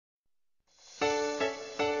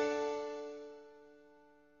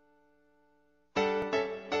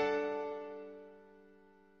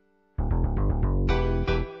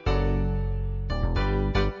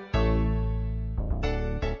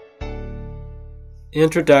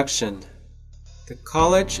Introduction. The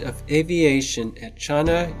College of Aviation at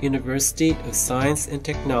China University of Science and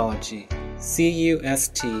Technology,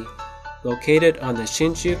 CUST, located on the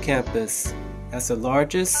Hsinchu campus, has the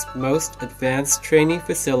largest, most advanced training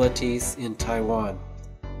facilities in Taiwan.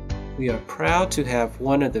 We are proud to have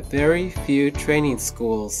one of the very few training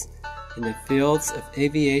schools in the fields of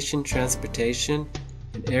aviation transportation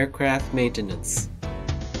and aircraft maintenance.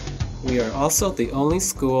 We are also the only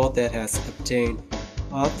school that has obtained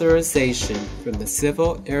authorization from the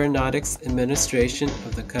Civil Aeronautics Administration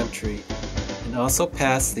of the country and also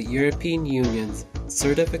passed the European Union's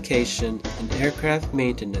certification in aircraft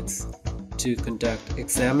maintenance to conduct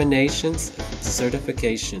examinations of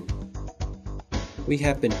certification. We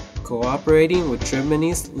have been cooperating with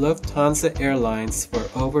Germany's Lufthansa Airlines for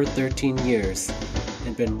over 13 years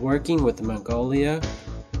and been working with Mongolia,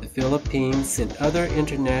 the Philippines, and other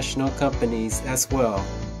international companies as well.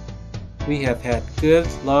 We have had good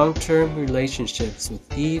long-term relationships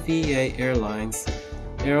with EVA Airlines,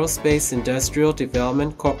 Aerospace Industrial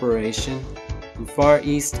Development Corporation, and Far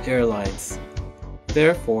East Airlines.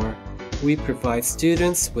 Therefore, we provide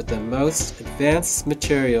students with the most advanced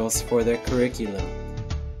materials for their curriculum,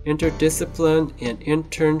 interdiscipline and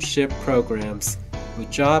internship programs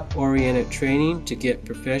with job-oriented training to get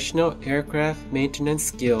professional aircraft maintenance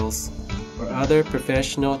skills or other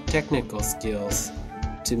professional technical skills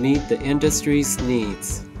to meet the industry's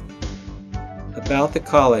needs. About the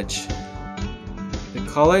college. The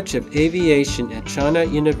College of Aviation at China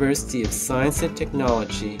University of Science and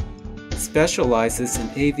Technology specializes in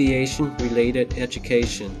aviation-related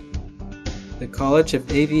education. The College of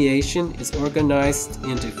Aviation is organized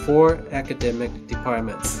into 4 academic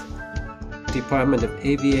departments: Department of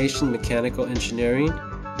Aviation Mechanical Engineering,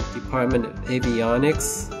 Department of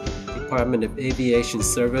Avionics, Department of Aviation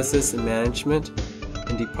Services and Management,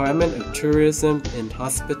 and Department of Tourism and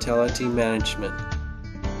Hospitality Management.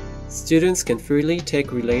 Students can freely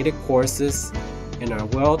take related courses and are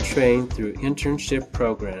well trained through internship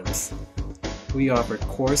programs. We offer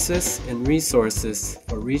courses and resources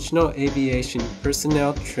for regional aviation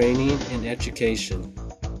personnel training and education.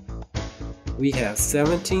 We have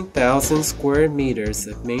 17,000 square meters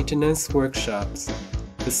of maintenance workshops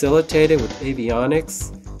facilitated with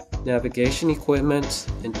avionics, navigation equipment,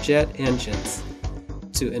 and jet engines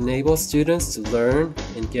to enable students to learn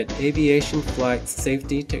and get aviation flight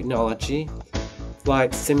safety technology,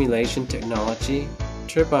 flight simulation technology,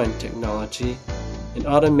 turbine technology, and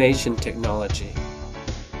automation technology.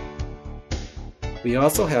 We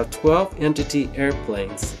also have 12 entity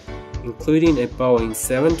airplanes, including a Boeing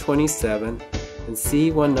 727 and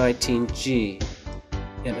C-119G,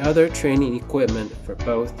 and other training equipment for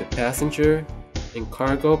both the passenger and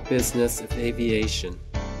cargo business of aviation.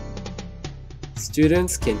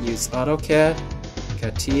 Students can use AutoCAD,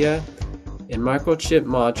 CATIA, and microchip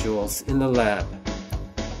modules in the lab.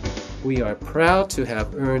 We are proud to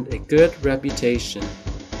have earned a good reputation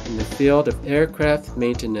in the field of aircraft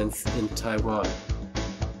maintenance in Taiwan.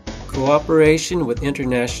 Cooperation with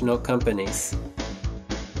international companies.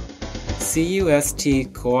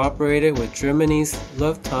 CUST cooperated with Germany's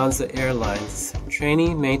Lufthansa Airlines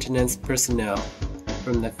training maintenance personnel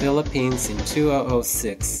from the Philippines in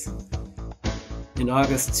 2006. In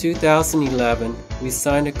August 2011, we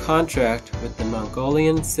signed a contract with the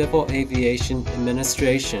Mongolian Civil Aviation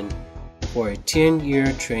Administration for a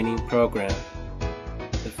 10-year training program.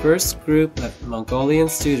 The first group of Mongolian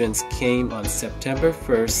students came on September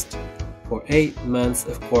 1st for 8 months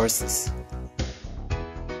of courses.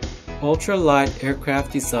 Ultralight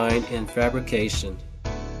aircraft design and fabrication.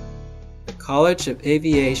 The College of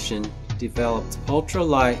Aviation developed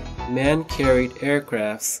ultralight man-carried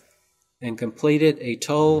aircrafts and completed a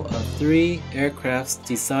total of 3 aircrafts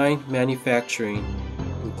design manufacturing,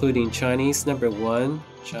 including Chinese No. 1,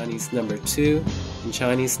 Chinese No. 2, and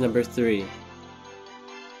Chinese No. 3.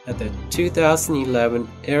 At the 2011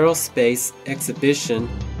 Aerospace Exhibition,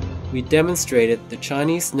 we demonstrated the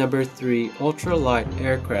Chinese No. 3 ultralight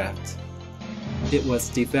aircraft. It was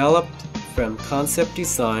developed from concept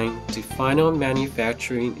design to final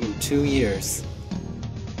manufacturing in 2 years.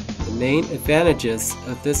 The main advantages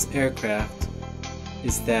of this aircraft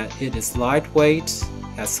is that it is lightweight,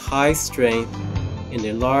 has high strength, and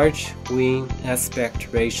a large wing aspect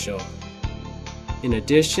ratio. In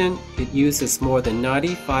addition, it uses more than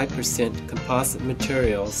 95% composite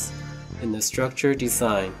materials in the structure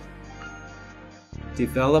design.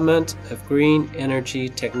 Development of green energy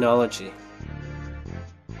technology.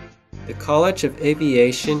 The College of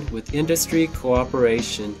Aviation, with industry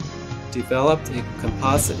cooperation, developed a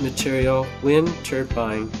composite material wind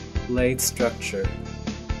turbine blade structure.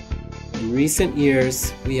 In recent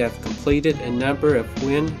years, we have completed a number of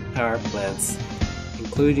wind power plants,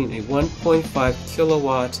 including a 1.5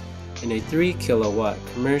 kilowatt and a 3 kilowatt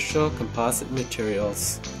commercial composite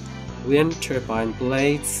materials, wind turbine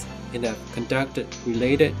blades, and have conducted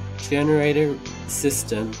related generator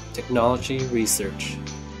system technology research.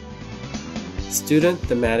 Student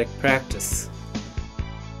thematic practice.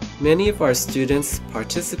 Many of our students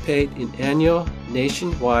participate in annual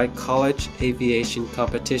nationwide college aviation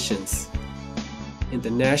competitions. In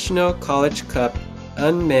the National College Cup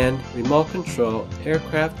Unmanned Remote Control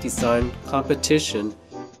Aircraft Design Competition,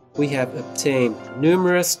 we have obtained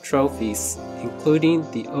numerous trophies, including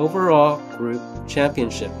the overall group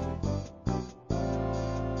championship.